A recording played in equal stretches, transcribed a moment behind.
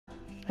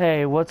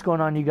Hey, what's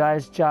going on, you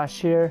guys? Josh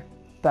here,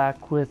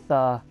 back with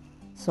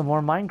some more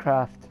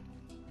Minecraft.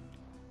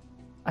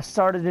 I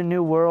started a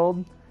new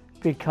world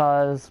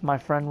because my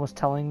friend was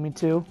telling me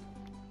to,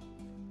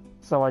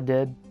 so I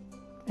did,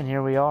 and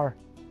here we are,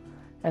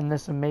 in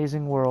this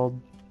amazing world.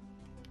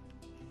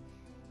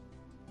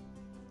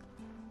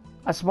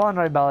 I spawned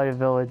right by a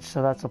village,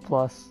 so that's a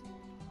plus.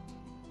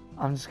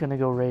 I'm just gonna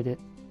go raid it.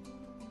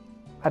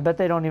 I bet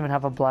they don't even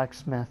have a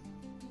blacksmith,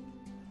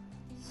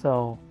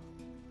 so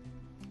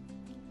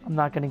I'm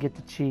not gonna get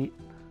to cheat.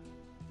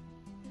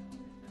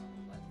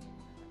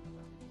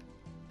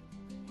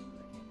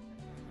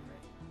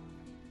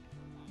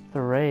 The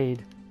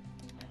raid.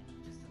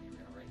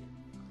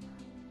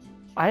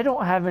 I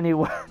don't have any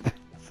weapons.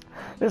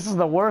 This is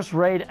the worst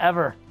raid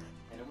ever.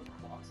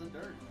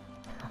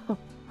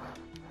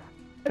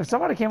 If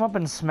somebody came up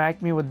and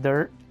smacked me with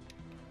dirt,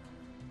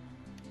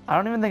 I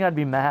don't even think I'd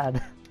be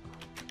mad.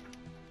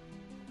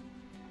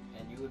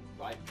 And you would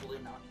rightfully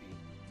not be.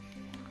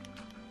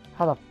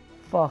 How the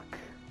fuck?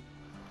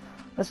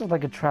 This is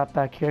like a trap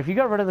back here. If you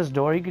got rid of this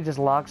door, you could just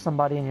lock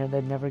somebody in here.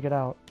 They'd never get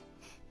out.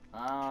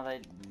 Oh, they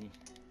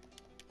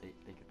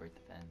could break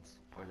the fence,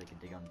 or they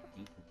could dig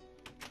underneath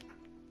it.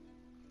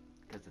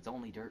 Because it's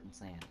only dirt and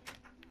sand.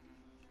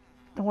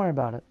 Don't worry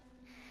about it.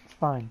 It's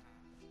fine.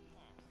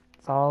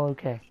 It's all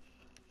okay.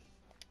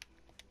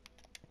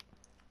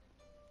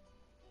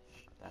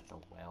 That's a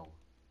well.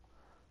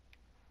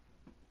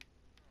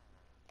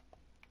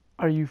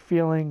 Are you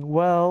feeling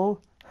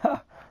well?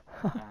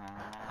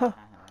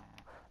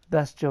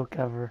 Best joke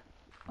ever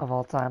of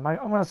all time. I'm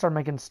gonna start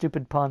making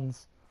stupid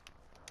puns.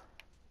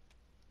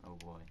 Oh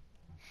boy.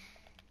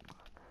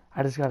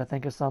 I just gotta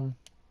think of some.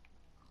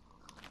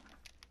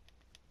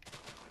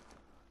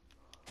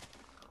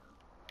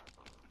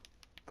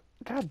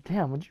 God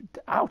damn, would you...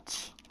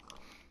 Ouch!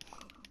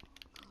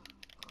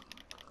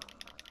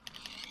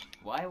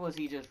 Why was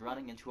he just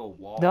running into a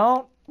wall?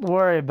 Don't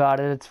worry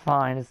about it, it's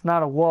fine. It's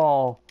not a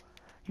wall.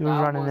 You were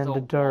That running was into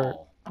a dirt.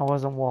 wall. I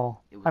wasn't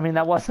wall. It was I mean,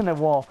 that dirt. wasn't a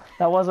wall.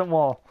 That wasn't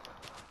wall.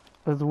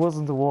 It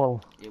wasn't a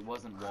wall. It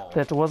wasn't wall.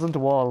 That wasn't a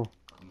wall.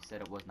 You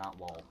said it was not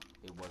wall.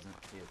 It wasn't.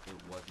 It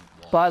wasn't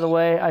wall. By the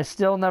way, I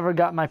still never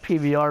got my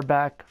PVR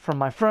back from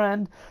my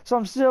friend, so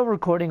I'm still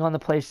recording on the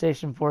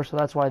PlayStation 4, so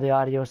that's why the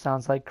audio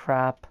sounds like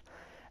crap,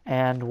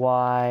 and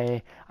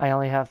why I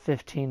only have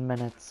 15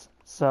 minutes.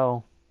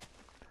 So,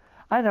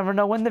 I never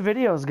know when the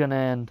video is gonna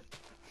end.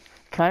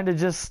 Kinda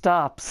just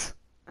stops.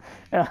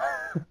 And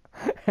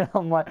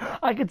I'm like,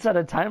 I could set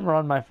a timer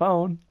on my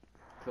phone.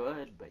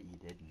 Could, but you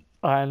didn't.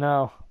 I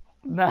know.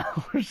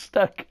 Now we're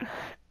stuck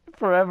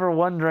forever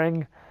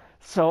wondering.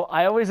 So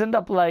I always end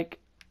up like,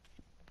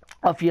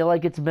 I feel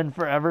like it's been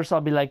forever, so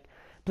I'll be like,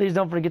 please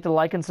don't forget to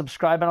like and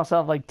subscribe, and I'll still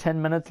have like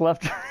 10 minutes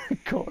left to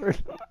record.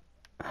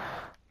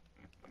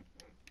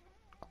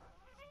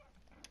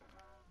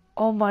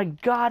 Oh my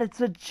god,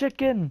 it's a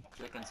chicken!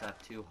 Chickens have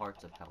 2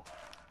 hearts of health,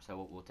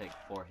 so it will take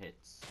 4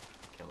 hits to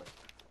kill it.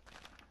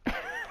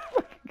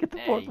 Get the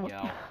There fourth you one.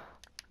 go.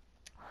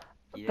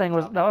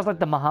 That was like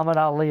the Muhammad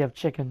Ali of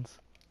chickens.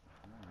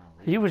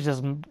 He was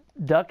just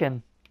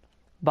ducking,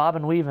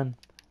 bobbing, weaving.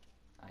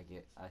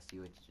 I see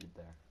what you did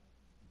there.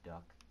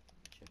 Duck,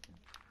 chicken.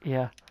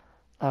 Yeah,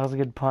 that was a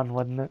good pun,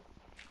 wasn't it?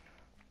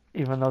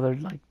 Even though they're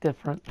like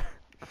different.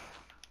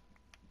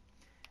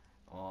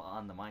 Well,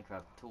 on the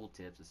Minecraft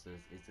tooltips, it says,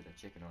 is it a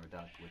chicken or a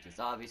duck? Which is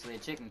obviously a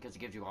chicken because it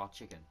gives you raw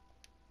chicken.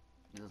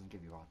 It doesn't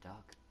give you raw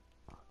duck.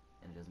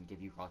 And it doesn't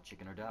give you raw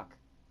chicken or duck.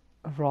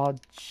 Raw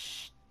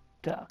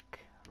duck.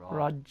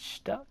 Raw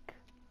duck.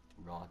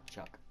 Raw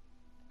chuck.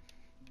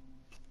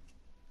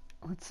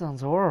 That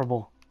sounds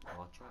horrible.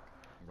 Raw chuck.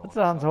 Raw That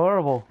sounds chuck.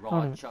 horrible.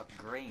 Raw chuck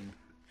green.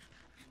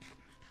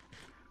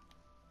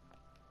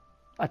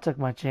 I took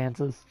my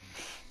chances.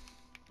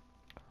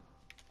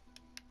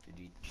 Did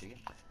you eat the chicken?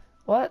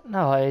 What?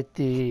 No, I ate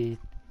the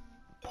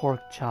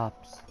pork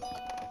chops.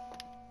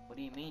 What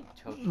do you mean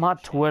took your My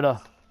Twitter.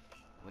 chances?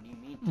 What do you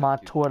mean took My your...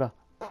 Twitter.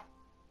 What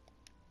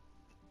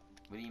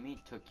do you mean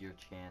took your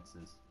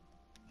chances?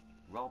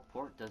 Raw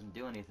pork doesn't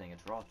do anything.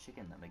 It's raw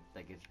chicken that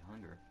gives you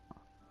hunger.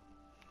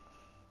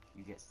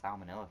 You get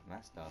salmonella from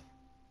that stuff.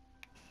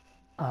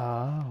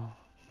 Oh.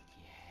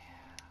 Yeah.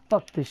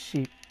 Fuck this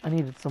sheep. I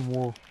needed some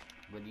wool.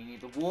 What do you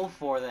need the wool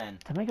for then?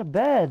 To make a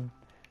bed.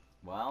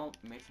 Well,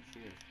 make some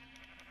shears.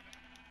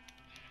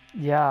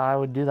 Yeah, I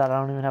would do that. I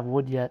don't even have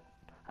wood yet.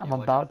 I'm Yeah, watch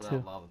out about for to.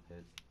 that lava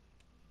pit.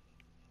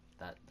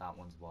 That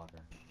one's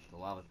water. The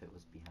lava pit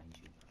was behind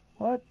you.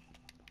 What?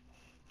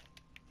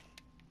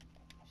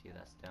 See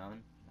that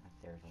stone?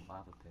 There's a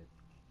lava pit.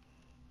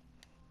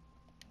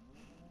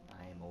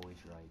 I am always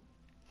right.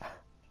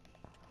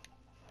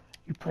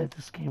 You played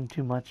this game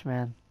too much,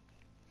 man.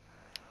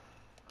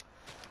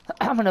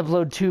 I'm gonna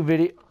upload 2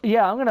 videos.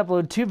 Yeah, I'm gonna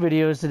upload 2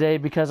 videos today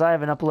because I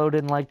haven't uploaded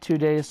in like 2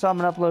 days. So I'm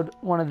gonna upload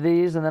one of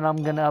these, and then I'm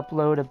gonna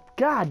upload a...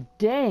 God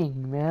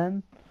dang,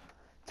 man.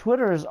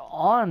 Twitter is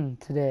on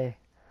today.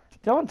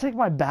 Don't take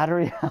my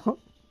battery out.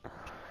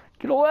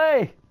 Get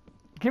away.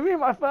 Give me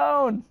my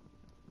phone.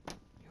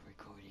 You're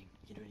recording.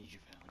 You don't need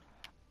your phone.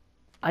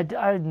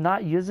 I'm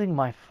not using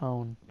my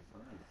phone. Your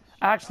phone is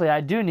Actually,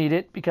 I do need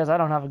it because I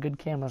don't have a good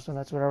camera, so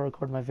that's what I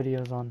record my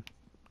videos on.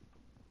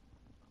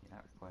 You're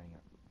not recording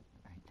it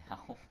right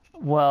now.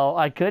 Well,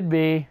 I could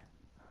be.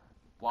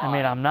 Why? I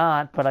mean, I'm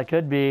not, but I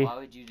could be. Why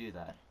would you do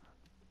that?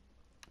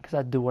 Because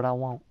I do what I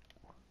want.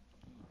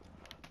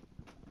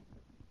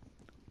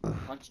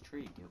 Punch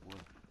tree, get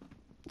wood.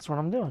 That's what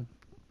I'm doing.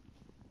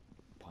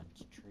 Punch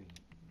tree,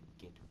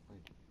 get wood.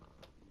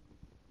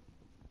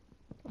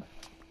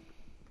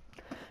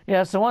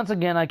 Yeah, so once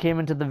again, I came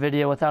into the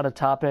video without a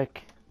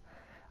topic.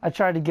 I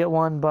tried to get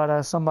one,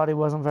 but somebody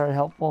wasn't very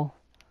helpful.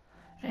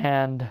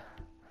 And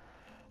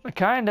I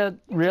kind of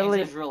You really...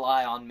 can't just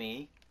rely on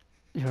me.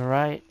 You're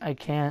right, I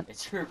can't.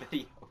 It's your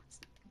videos.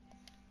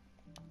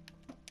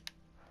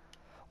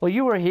 Well,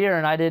 you were here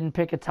and I didn't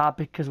pick a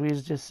topic because we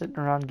was just sitting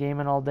around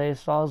gaming all day,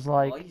 so I was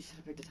like... Well, you should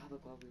have picked a topic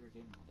while we were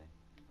gaming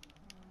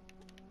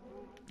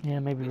all day. Yeah,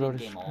 maybe We wrote a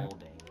didn't game all script.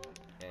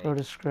 day. Okay? Wrote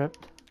a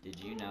script. Did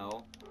you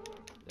know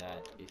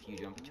that if you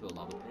jump into a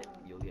lava pit,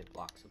 you'll get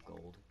blocks of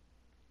gold?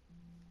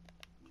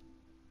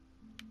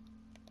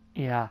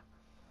 Yeah,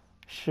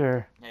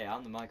 sure. Hey,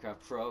 I'm the Minecraft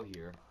pro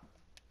here.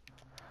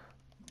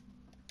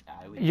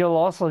 You'll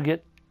also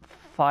get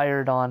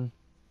fired on.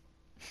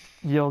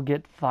 You'll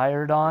get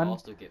fired You'll on,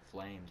 also get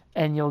flamed.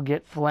 and you'll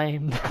get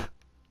flamed.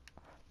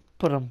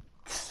 Put 'em.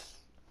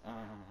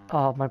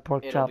 Oh, my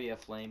pork It'll chop. be a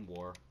flame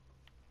war.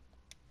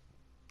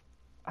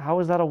 How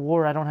is that a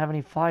war? I don't have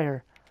any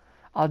fire.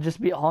 I'll just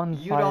be on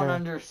You fire. don't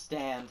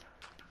understand.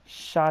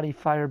 Shoddy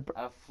fire.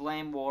 A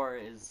flame war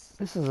is...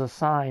 This is a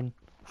sign.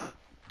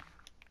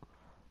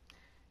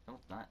 No,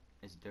 it's not.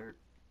 It's dirt.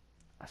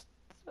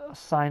 A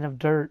sign of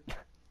dirt. You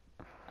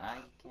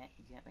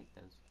can't make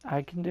those.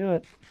 I can do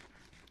it.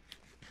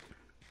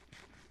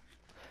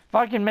 If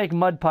I can make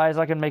mud pies,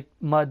 I can make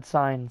mud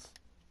signs.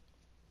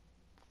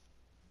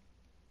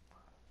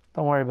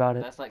 Don't worry about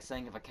it. That's like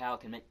saying if a cow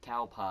can make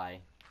cow pie,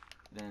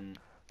 then...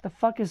 The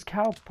fuck is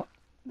cow pie?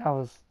 That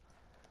was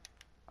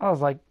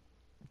like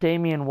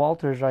Damian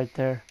Walters right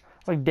there.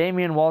 It's like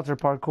Damian Walter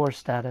parkour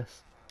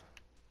status.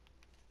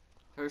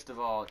 First of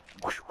all,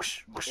 Whoosh,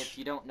 whoosh, whoosh. if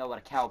you don't know what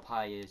a cow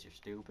pie is, you're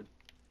stupid.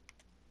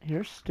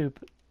 You're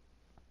stupid.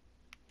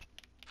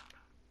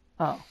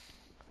 Oh.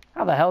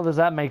 How the hell does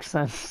that make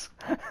sense?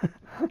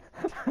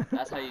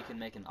 That's how you can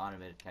make an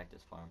automated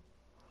cactus farm.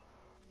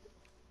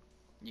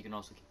 You can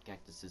also keep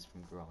cactuses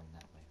from growing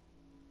that way.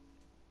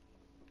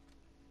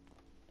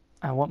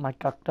 I want my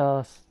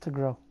cactus to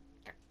grow.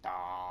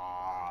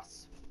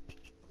 Cactus!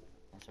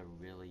 That's a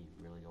really,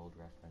 really old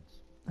reference.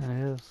 It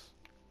is.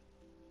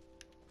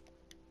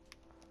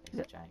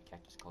 It's a giant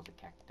cactus called a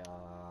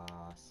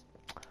cactus.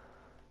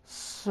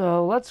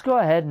 So let's go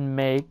ahead and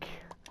make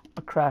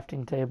a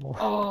crafting table.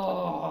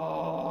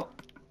 Oh!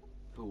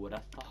 Who would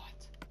have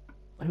thought?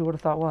 Who would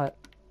have thought what?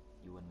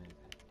 You wouldn't make a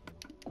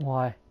crafting table.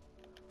 Why?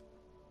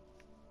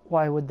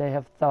 Why would they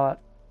have thought?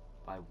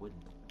 Why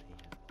wouldn't they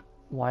have?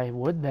 Why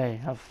would they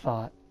have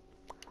thought?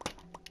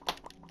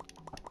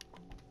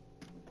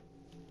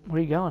 Where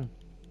are you going?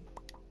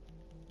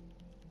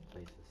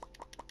 Places.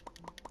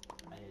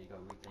 I need to go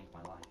rethink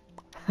my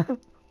life.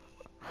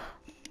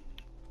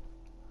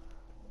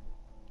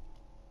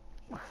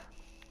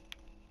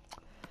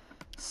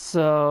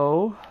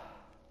 So...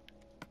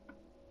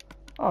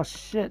 Oh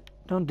shit,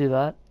 don't do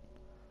that.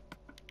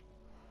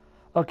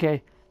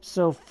 Okay,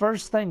 so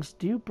first things,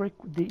 do you break...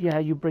 Yeah,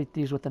 you break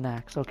these with an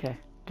axe. Okay,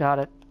 got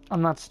it.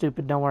 I'm not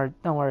stupid, don't worry,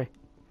 don't worry.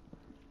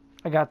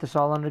 I got this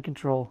all under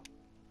control.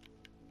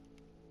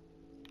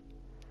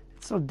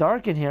 It's so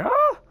dark in here.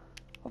 Ah!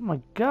 Oh my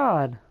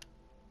god.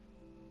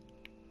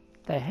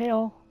 The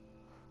hell?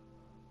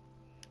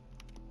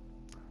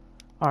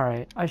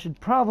 Alright, I should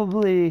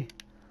probably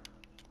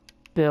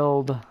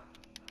build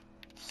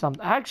some...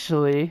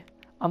 Actually,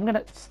 I'm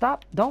gonna...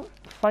 Stop. Don't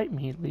fight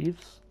me,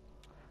 Leaves.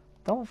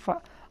 Don't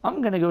fight.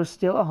 I'm gonna go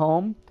steal a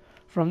home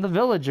from the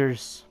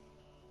villagers.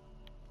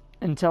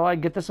 Until I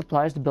get the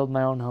supplies to build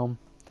my own home.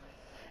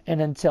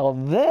 And until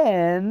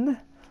then,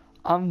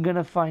 I'm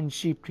gonna find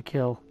sheep to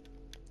kill.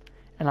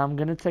 And I'm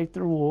gonna take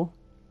their wool.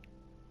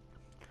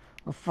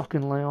 I'll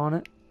fucking lay on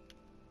it.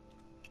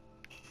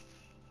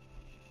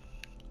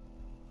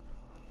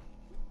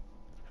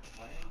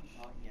 Why are you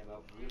talking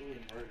about brutally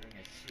murdering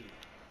a sheep?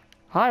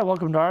 Hi,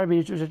 welcome to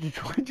Arby's.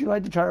 Would you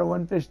like to try our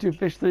 1 fish, 2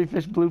 fish, 3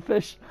 fish, blue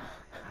fish?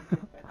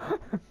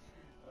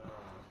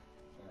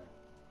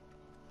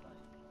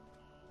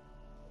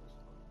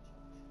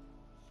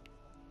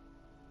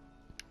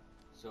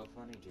 So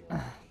funny, Jay.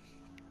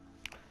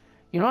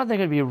 You know what I think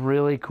would be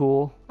really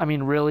cool? I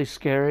mean, really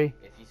scary?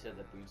 If you said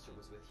that Boomster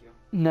was with you?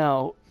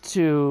 No,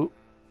 to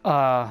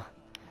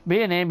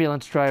be an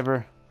ambulance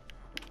driver.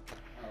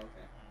 Oh, okay.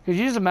 Could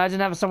you just imagine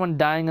having someone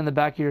dying in the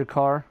back of your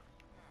car?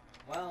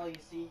 Well, you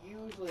see,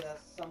 usually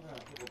that's something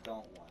that people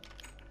don't want.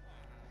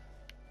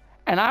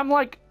 And I'm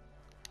like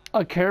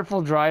a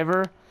careful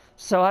driver,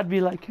 so I'd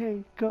be like,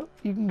 hey, go.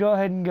 You can go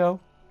ahead and go.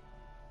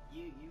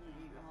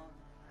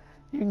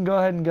 You can go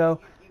ahead and go.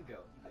 You go.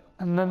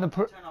 And then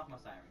Turn off my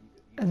siren.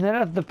 and then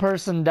if the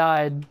person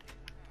died,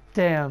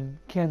 Damn,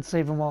 can't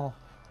save them all.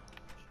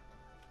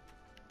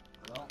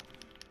 Well,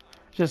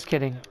 Just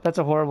kidding. That's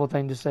a horrible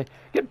thing to say.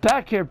 Get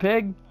back here,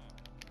 pig!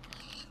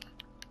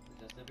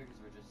 just because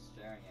we're just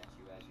staring at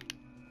you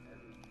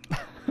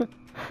as you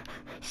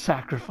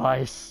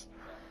Sacrifice.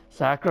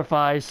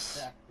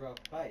 Sacrifice.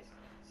 sacrifice.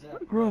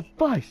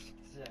 Sacrifice.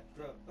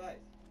 Sacrifice.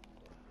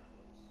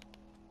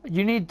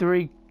 You need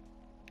 3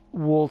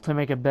 wool to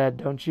make a bed,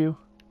 don't you?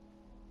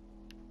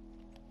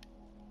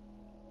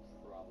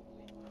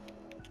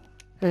 Probably.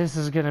 This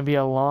is gonna be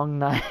a long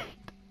night.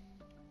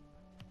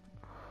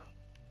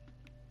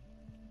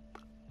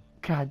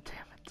 God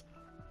damn it.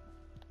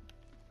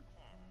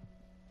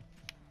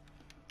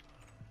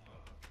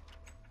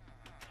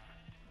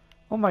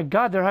 Oh my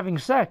god, they're having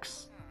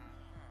sex.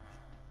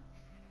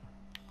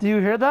 Do you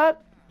hear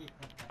that?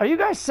 Are you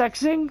guys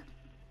sexing?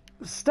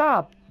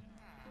 Stop.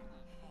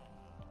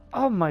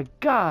 Oh my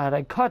god,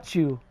 I caught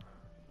you.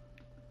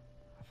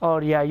 Oh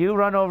yeah, you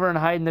run over and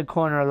hide in the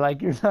corner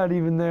like you're not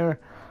even there.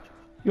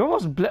 You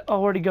almost oh,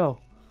 where'd he go?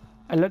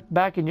 I looked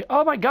back and you...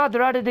 Oh my god,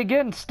 they're at it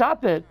again.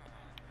 Stop it.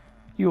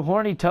 You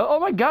horny toe. Oh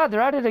my god, they're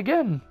at it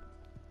again.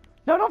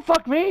 No, don't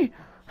fuck me.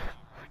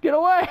 Get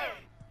away.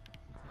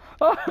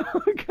 Oh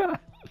god.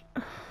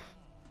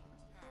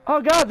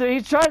 Oh god,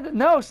 he's trying to...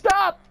 No,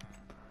 stop.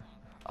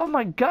 Oh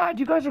my god,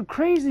 you guys are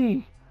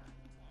crazy.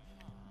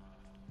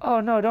 Oh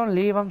no, don't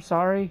leave. I'm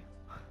sorry.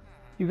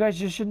 You guys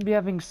just shouldn't be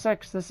having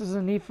sex. This is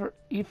an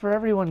eat for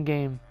everyone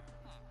game.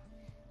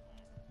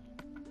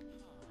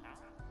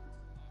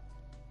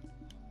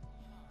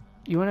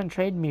 You wanna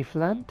trade me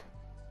Flint?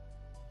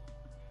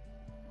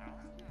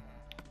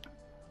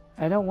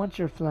 I don't want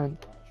your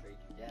Flint.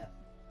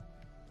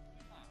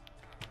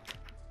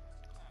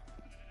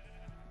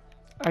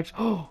 Actually,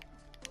 oh!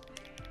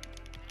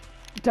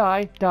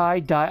 Die, die,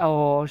 die.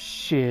 Oh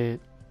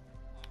shit.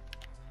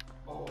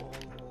 Oh.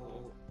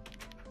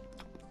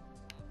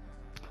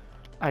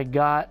 I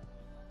got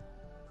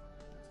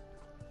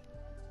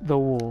the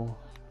wool.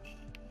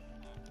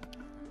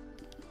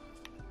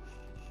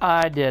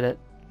 I did it.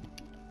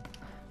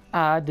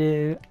 I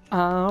did it.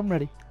 I'm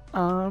ready.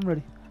 I'm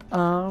ready.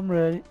 I'm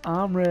ready.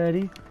 I'm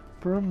ready.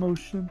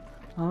 Promotion.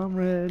 I'm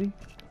ready.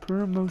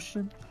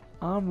 Promotion.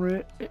 I'm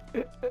ready.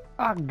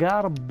 I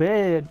got a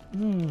bed.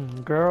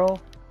 Girl.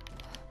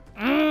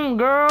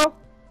 Girl.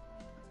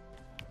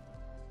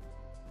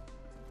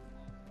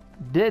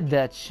 Did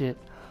that shit.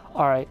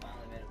 Alright.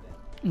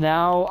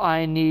 Now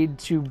I need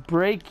to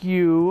break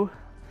you.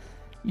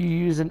 You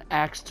use an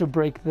axe to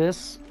break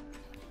this.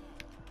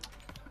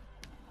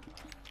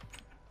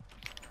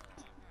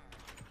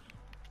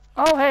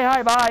 Oh, hey,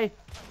 hi, bye.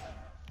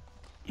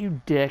 You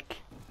dick.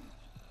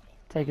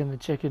 Taking the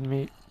chicken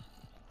meat.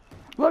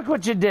 Look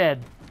what you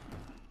did.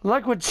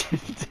 Look what you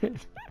did.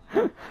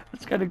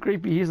 That's kind of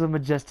creepy. He's a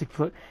majestic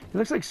foot. He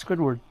looks like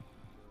Squidward.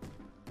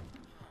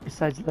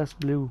 Besides less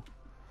blue.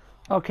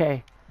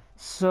 Okay.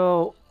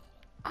 So,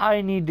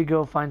 I need to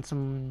go find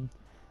some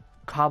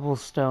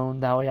cobblestone.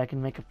 That way I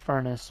can make a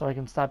furnace so I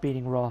can stop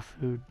eating raw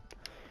food.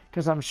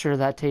 Because I'm sure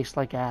that tastes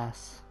like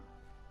ass.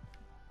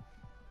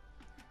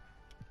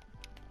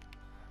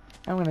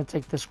 I'm going to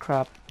take this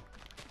crap.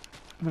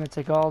 I'm going to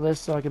take all this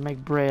so I can make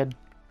bread.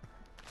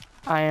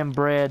 I am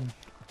bread.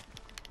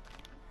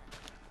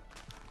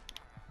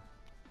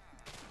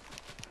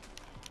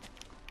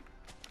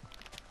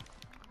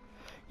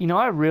 You know,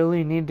 I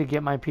really need to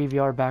get my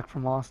PVR back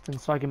from Austin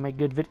so I can make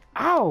good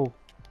Ow!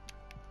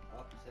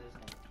 Oh, you said his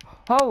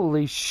name.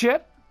 Holy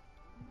shit!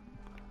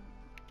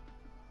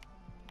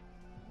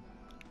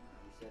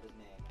 You said his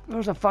name.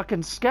 There's a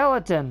fucking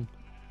skeleton.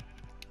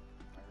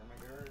 I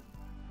remember.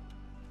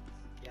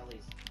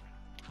 Skellies.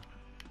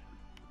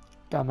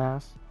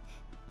 Dumbass.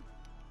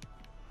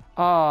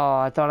 Oh,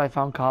 I thought I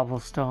found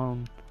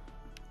cobblestone.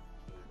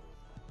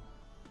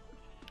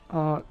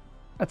 Oh,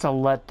 that's a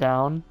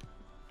letdown.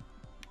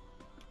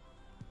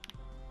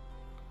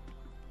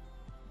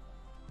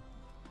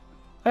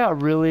 I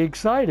got really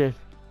excited.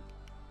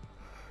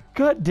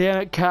 God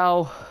damn it,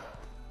 cow.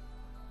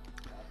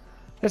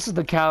 This is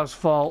the cow's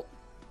fault.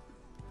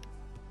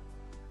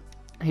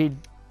 He...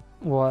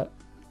 What?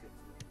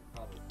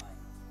 Probably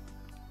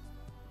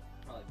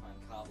find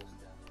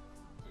cobblestone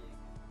and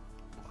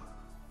dig.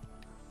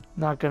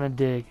 Not gonna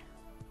dig.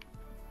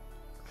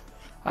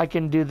 I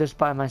can do this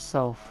by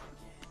myself.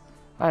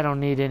 I don't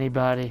need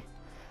anybody.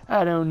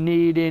 I don't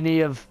need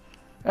any of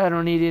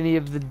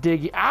the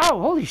digging. Ow!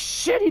 Holy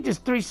shit! He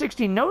just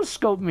 360 no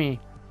scoped me.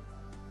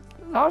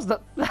 That was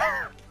the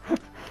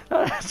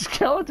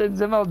skeleton's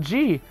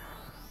MLG.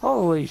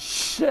 Holy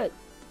shit!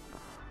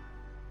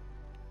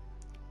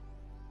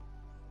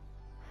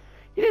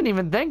 He didn't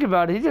even think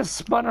about it. He just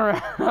spun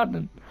around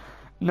and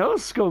no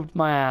scoped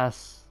my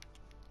ass.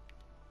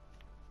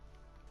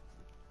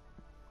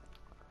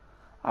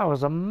 That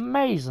was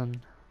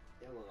amazing.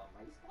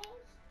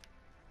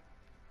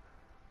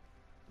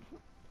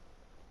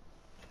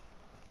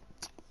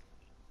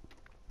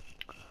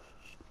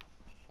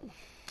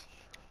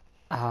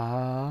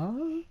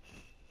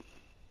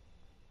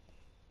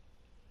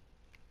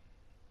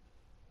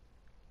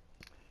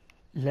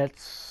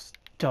 Let's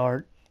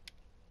start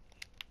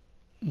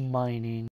mining.